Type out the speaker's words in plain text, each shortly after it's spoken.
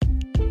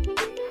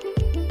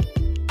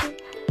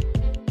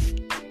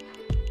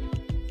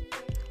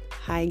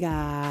Hi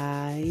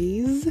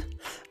guys,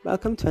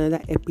 welcome to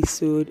another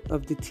episode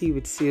of the Tea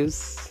with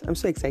Sis. I'm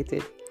so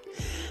excited.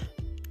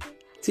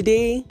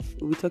 Today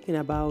we'll be talking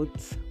about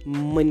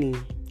money.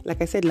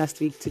 Like I said last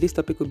week, today's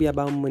topic will be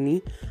about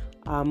money.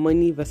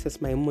 Money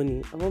versus my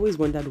money. I've always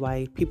wondered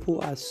why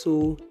people are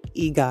so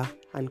eager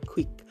and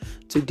quick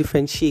to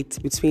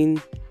differentiate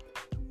between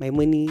my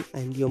money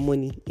and your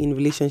money in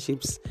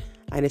relationships,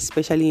 and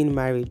especially in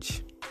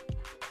marriage.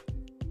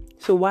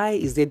 So why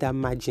is there that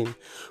margin?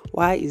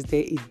 Why is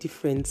there a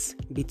difference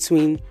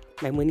between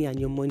my money and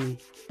your money?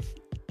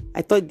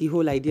 I thought the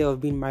whole idea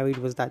of being married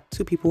was that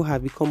two people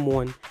have become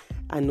one,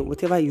 and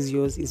whatever is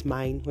yours is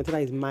mine. Whatever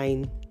is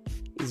mine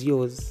is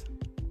yours.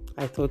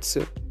 I thought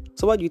so.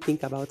 So what do you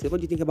think about it? What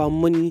do you think about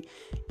money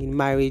in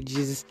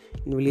marriages,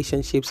 in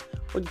relationships?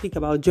 What do you think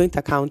about joint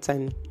accounts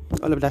and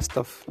all of that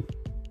stuff?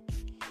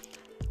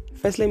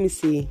 First, let me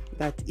say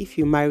that if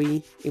you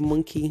marry a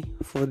monkey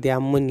for their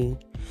money,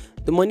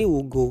 the money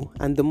will go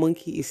and the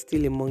monkey is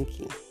still a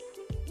monkey.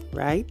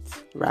 Right.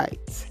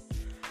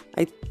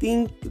 I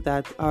think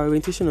that our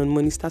orientation on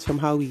money starts from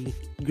how we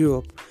grew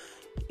up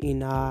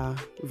in our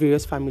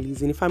various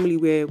families. In a family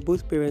where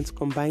both parents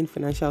combine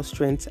financial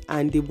strength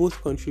and they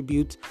both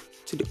contribute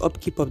to the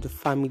upkeep of the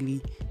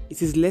family,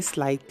 it is less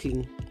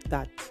likely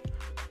that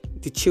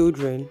the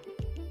children,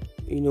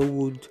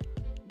 would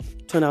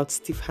turn out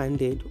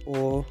stiff-handed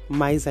or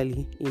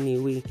miserly in a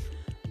way.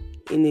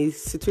 In a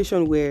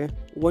situation where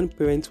one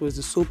parent was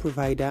the sole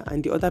provider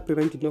and the other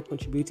parent did not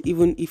contribute,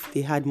 even if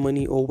they had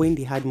money or when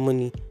they had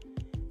money,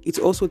 it's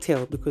also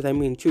tell, because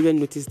children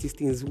notice these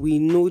things. We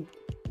know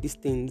these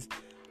things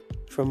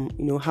from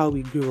how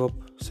we grew up.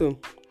 So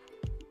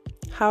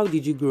how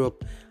did you grow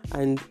up,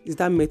 and is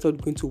that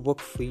method going to work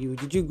for you?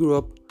 Did you grow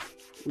up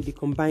with a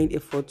combined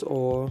effort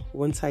or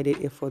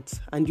one-sided effort,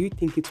 and do you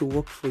think it will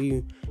work for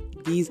you?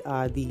 These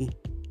are the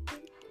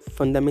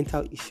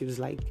fundamental issues.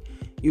 Like,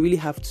 you really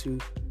have to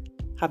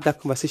have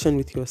that conversation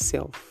with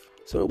yourself.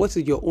 So what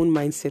is your own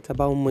mindset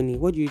about money?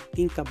 What do you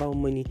think about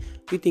money?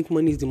 Do you think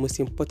money is the most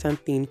important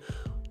thing?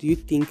 Do you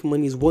think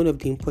money is one of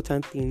the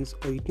important things?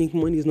 Or you think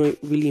money is not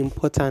really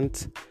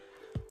important?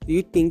 Do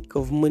you think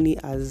of money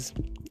as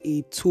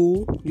a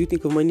tool? Do you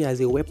think of money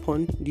as a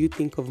weapon? Do you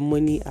think of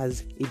money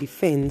as a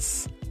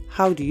defense?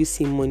 How do you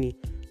see money?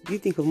 Do you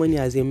think of money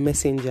as a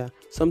messenger?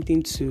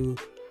 Something to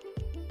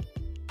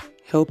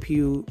help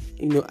you,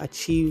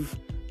 achieve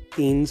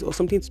things, or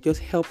something to just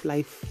help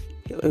life,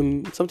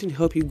 something to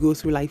help you go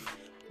through life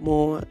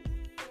more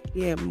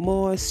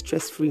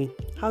stress-free?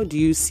 How do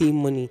you see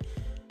money?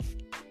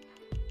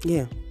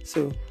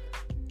 So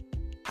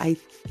I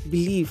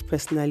believe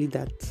personally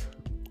that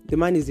the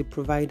man is the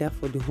provider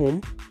for the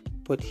home,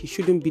 but he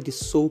shouldn't be the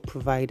sole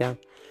provider,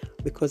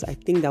 because I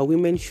think that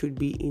women should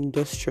be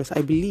industrious.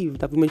 I believe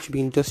that women should be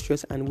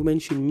industrious and women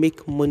should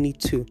make money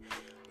too.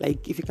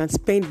 Like, if you can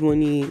spend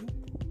money,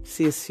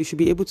 sis, you should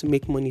be able to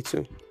make money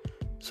too.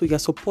 So you're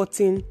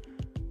supporting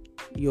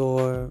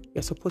your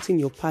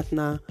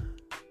partner.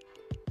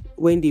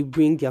 When they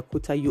bring their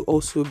quota, you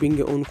also bring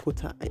your own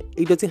quota.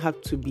 It doesn't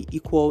have to be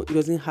equal. It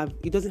doesn't have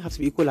to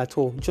be equal at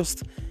all.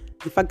 Just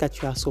the fact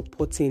that you are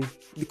supporting,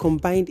 the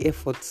combined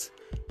efforts,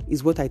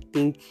 is what I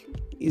think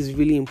is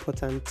really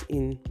important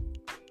in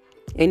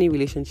any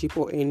relationship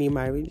or any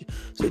marriage.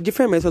 So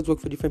different methods work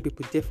for different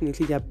people.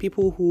 Definitely, there are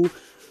people who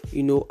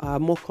are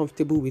more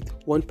comfortable with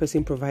one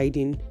person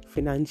providing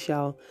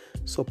financial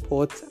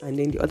support and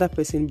then the other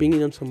person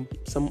bringing on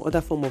some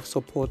other form of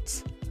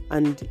support,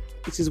 and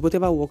it is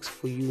whatever works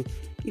for you.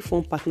 If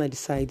one partner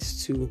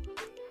decides to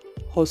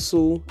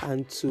hustle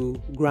and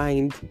to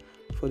grind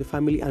for the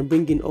family and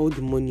bring in all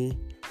the money,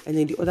 and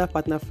then the other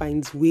partner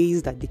finds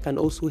ways that they can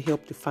also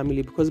help the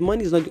family, because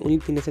money is not the only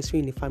thing necessary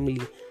in the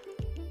family.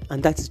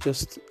 And that is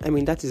just,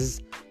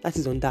 that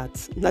is on that.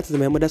 That is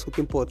my mother's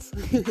cooking pot.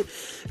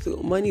 So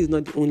money is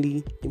not the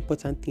only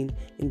important thing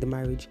in the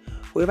marriage.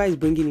 Whoever is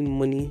bringing in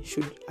money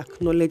should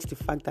acknowledge the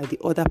fact that the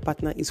other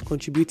partner is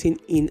contributing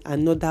in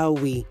another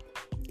way,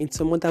 in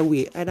some other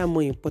way, either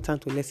more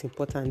important or less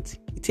important.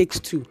 It takes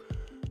two,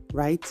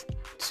 right,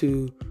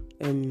 to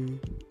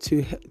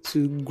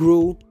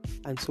grow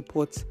and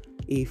support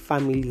a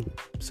family.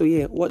 So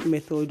what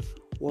method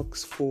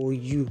works for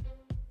you?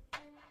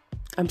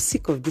 I'm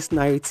sick of this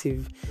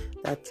narrative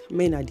that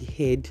men are the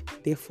head,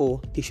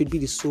 therefore they should be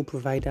the sole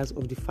providers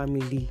of the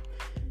family.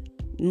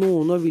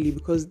 No, not really,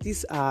 because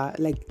this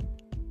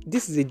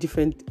is a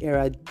different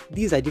era.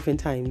 These are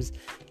different times,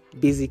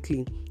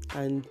 basically,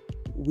 and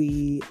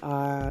we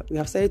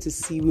have started to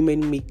see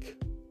women make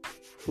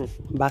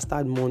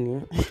bastard money,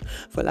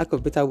 for lack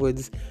of better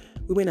words.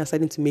 Women are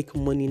starting to make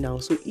money now.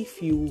 So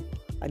if you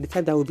are the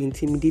type that will be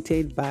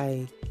intimidated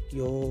by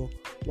your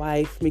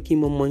wife making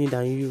more money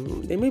than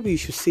you, then maybe you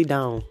should sit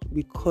down,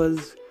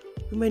 because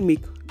women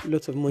make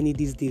lots of money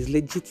these days,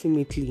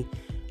 legitimately.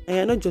 And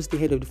you're not just the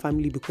head of the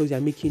family because you're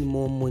making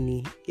more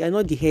money. You're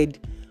not the head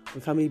of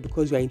the family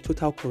because you're in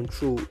total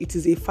control. It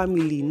is a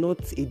family,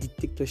 not a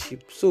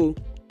dictatorship. So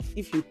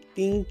if you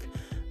think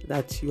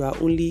that you are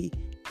only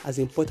as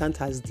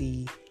important as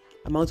the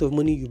amount of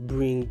money you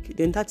bring,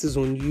 then that is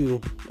on you.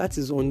 That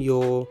is on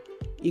your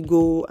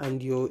ego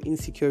and your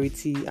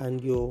insecurity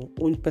and your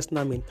own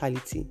personal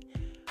mentality.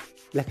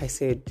 Like I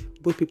said,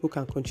 both people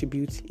can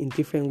contribute in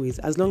different ways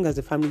as long as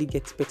the family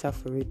gets better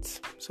for it.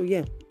 So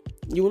yeah,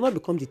 you will not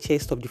become the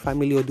chest of the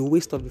family or the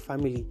waist of the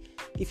family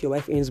if your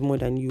wife earns more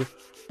than you.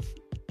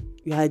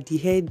 You are the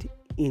head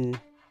in,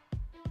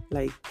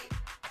 like,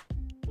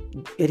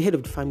 you're the head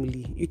of the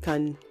family. You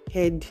can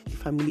head the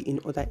family in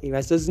other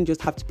areas. It doesn't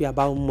just have to be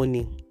about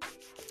money.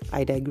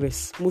 I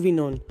digress. Moving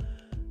on.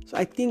 So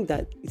I think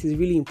that it is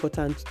really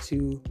important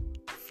to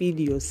feed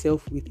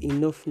yourself with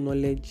enough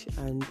knowledge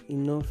and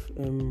enough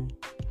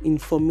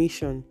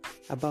information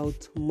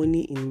about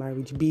money in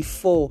marriage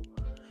before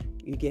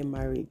you get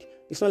married.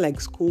 It's not like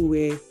school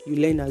where you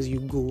learn as you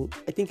go.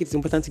 I think it's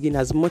important to gain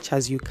as much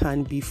as you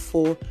can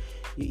before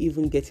you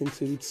even get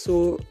into it.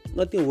 So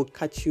nothing will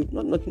catch you,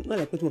 not like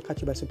nothing will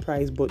catch you by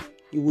surprise, but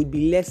you would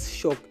be less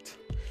shocked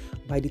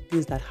by the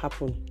things that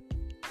happen.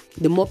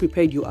 The more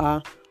prepared you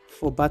are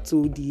for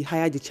battle, the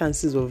higher the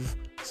chances of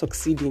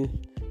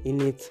succeeding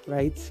in it,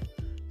 right?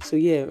 So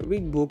yeah,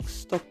 read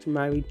books, talk to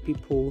married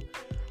people.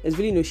 There's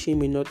really no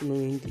shame in not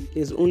knowing.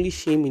 There's only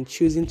shame in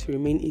choosing to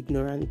remain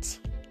ignorant.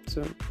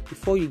 So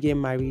before you get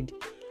married,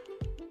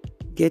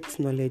 get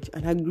knowledge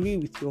and agree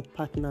with your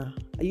partner.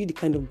 Are you the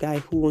kind of guy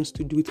who wants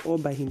to do it all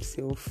by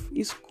himself?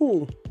 It's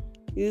cool,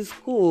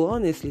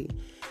 honestly.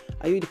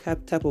 Are you the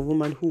type of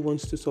woman who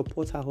wants to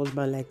support her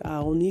husband? Like,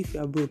 only if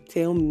you're broke,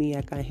 tell me,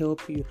 I can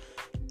help you.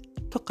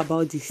 Talk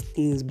about these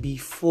things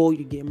before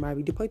you get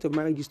married. The point of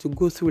marriage is to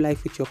go through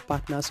life with your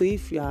partner. So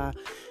if you're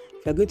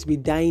going to be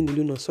dying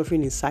alone or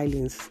suffering in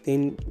silence,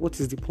 then what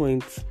is the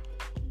point?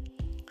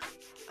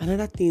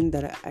 Another thing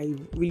that I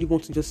really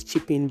want to just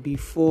chip in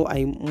before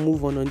I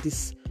move on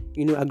this,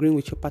 agreeing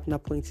with your partner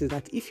point, is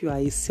that if you are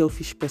a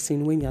selfish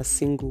person when you're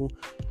single,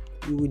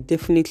 you will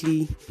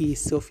definitely be a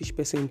selfish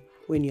person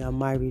when you are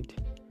married.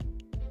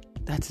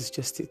 That is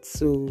just it.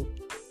 So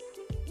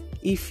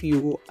if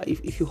you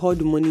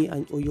hoard money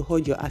or you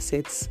hoard your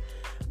assets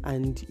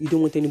and you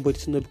don't want anybody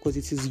to know because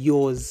it is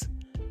yours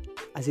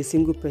as a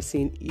single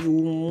person, you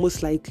will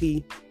most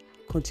likely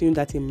continue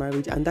that in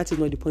marriage, and that is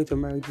not the point of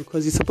marriage,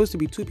 because it's supposed to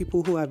be two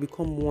people who have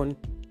become one.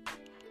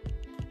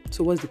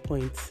 So what's the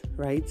point,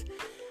 right?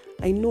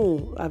 I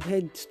know I've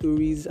heard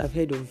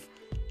of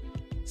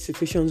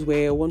situations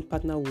where one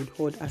partner would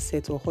hoard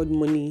assets or hoard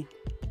money,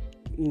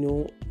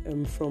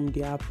 from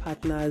their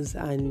partners,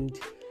 and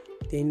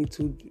then it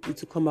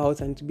to come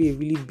out and to be a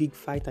really big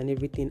fight and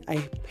everything.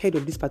 I heard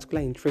of this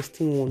particular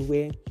interesting one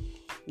where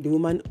the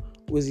woman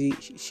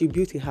she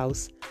built a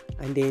house,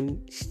 and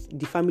then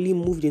the family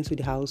moved into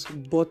the house,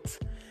 but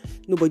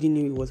nobody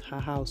knew it was her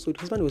house. So the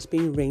husband was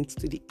paying rent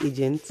to the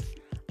agent,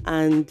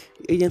 and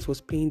the agent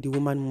was paying the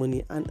woman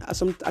money. And at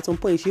some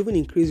point, she even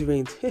increased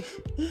rent.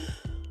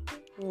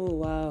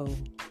 Oh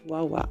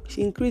wow!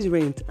 She increased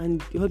rent,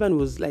 and the husband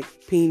was like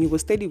paying. He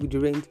was steady with the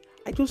rent.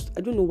 I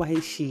don't know why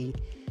she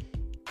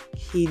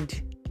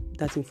hid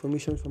that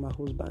information from her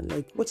husband.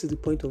 Like, what is the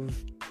point of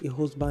a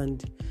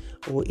husband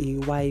or a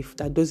wife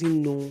that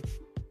doesn't know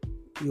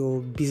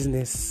your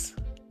business?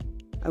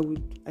 I don't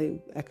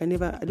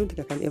think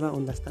I can ever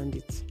understand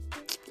it.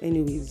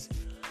 Anyways,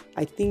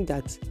 I think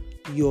that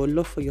your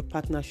love for your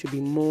partner should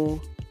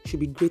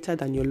be greater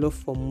than your love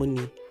for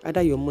money.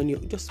 Either your money or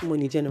just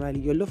money generally.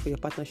 Your love for your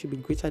partner should be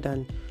greater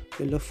than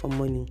your love for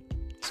money.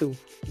 So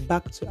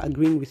back to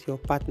agreeing with your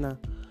partner.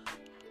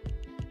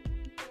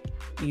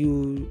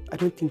 I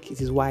don't think it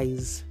is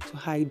wise to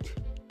hide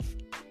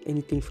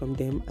anything from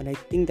them, and I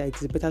think that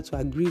it is better to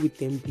agree with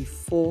them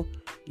before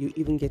you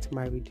even get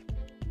married.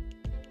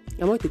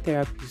 I'm not a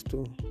therapist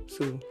though,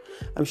 so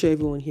I'm sure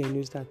everyone here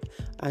knows that,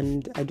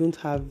 and I don't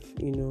have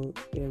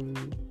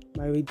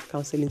marriage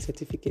counseling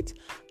certificate.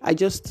 I'm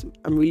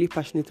really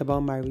passionate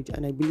about marriage,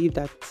 and I believe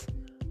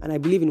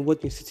in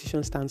what the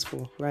institution stands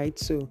for, right?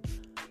 So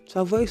to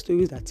avoid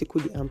stories that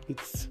tickle the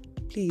armpits,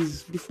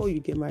 please, before you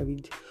get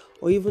married,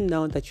 or even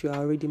now that you are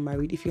already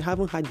married, if you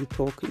haven't had the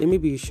talk, then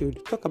maybe you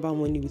should talk about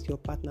money with your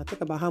partner.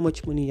 Talk about how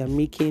much money you're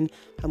making,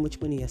 how much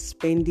money you're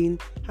spending,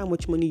 how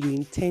much money you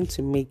intend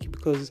to make.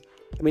 Because,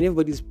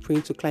 everybody's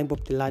praying to climb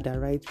up the ladder,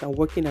 right? You're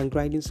working and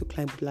grinding to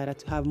climb the ladder,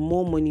 to have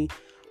more money,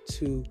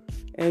 to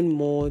earn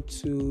more,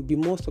 to be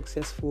more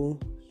successful,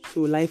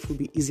 so life will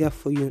be easier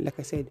for you. Like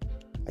I said,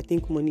 I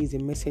think money is a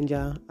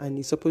messenger, and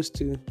it's supposed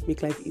to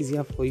make life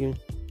easier for you.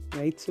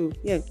 Right? So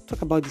yeah,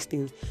 talk about these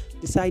things.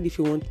 Decide if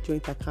you want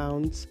joint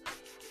accounts,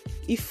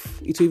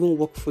 if it will even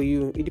work for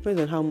you. It depends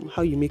on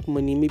how you make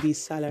money, maybe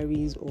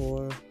salaries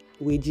or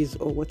wages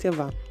or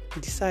whatever.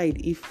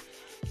 Decide if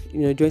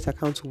joint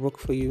accounts will work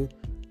for you.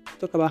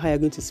 Talk about how you're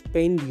going to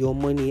spend your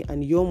money,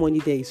 and your money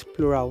there is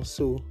plural,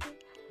 so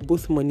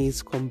both money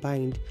is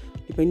combined,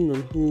 depending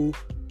on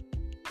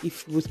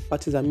if both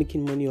parties are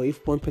making money or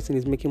if one person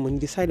is making money.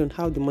 Decide on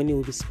how the money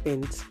will be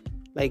spent,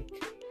 like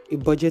a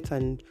budget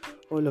and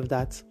all of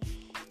that.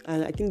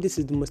 And I think this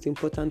is the most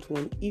important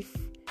one. If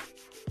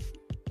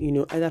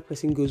either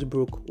person goes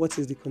broke, what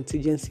is the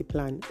contingency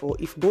plan? Or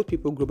if both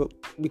people go broke,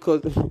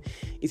 because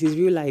it is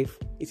real life,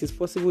 it is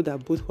possible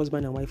that both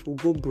husband and wife will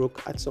go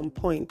broke at some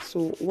point.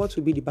 So what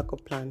will be the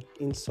backup plan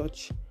in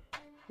such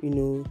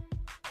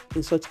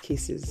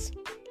cases?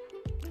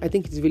 I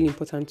think it's really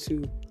important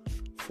to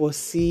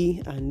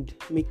foresee and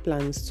make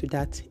plans to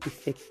that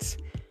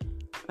effect.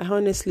 I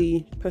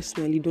honestly,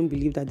 personally don't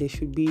believe that there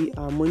should be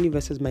money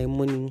versus my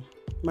money.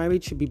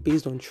 Marriage should be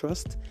based on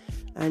trust.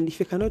 And if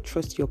you cannot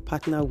trust your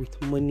partner with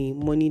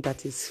money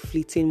that is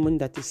fleeting, money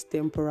that is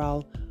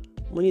temporal,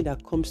 money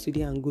that comes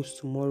today and goes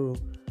tomorrow,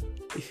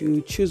 if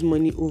you choose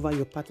money over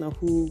your partner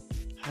who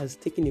has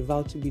taken a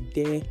vow to be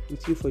there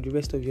with you for the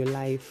rest of your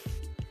life,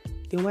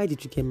 then why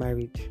did you get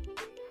married?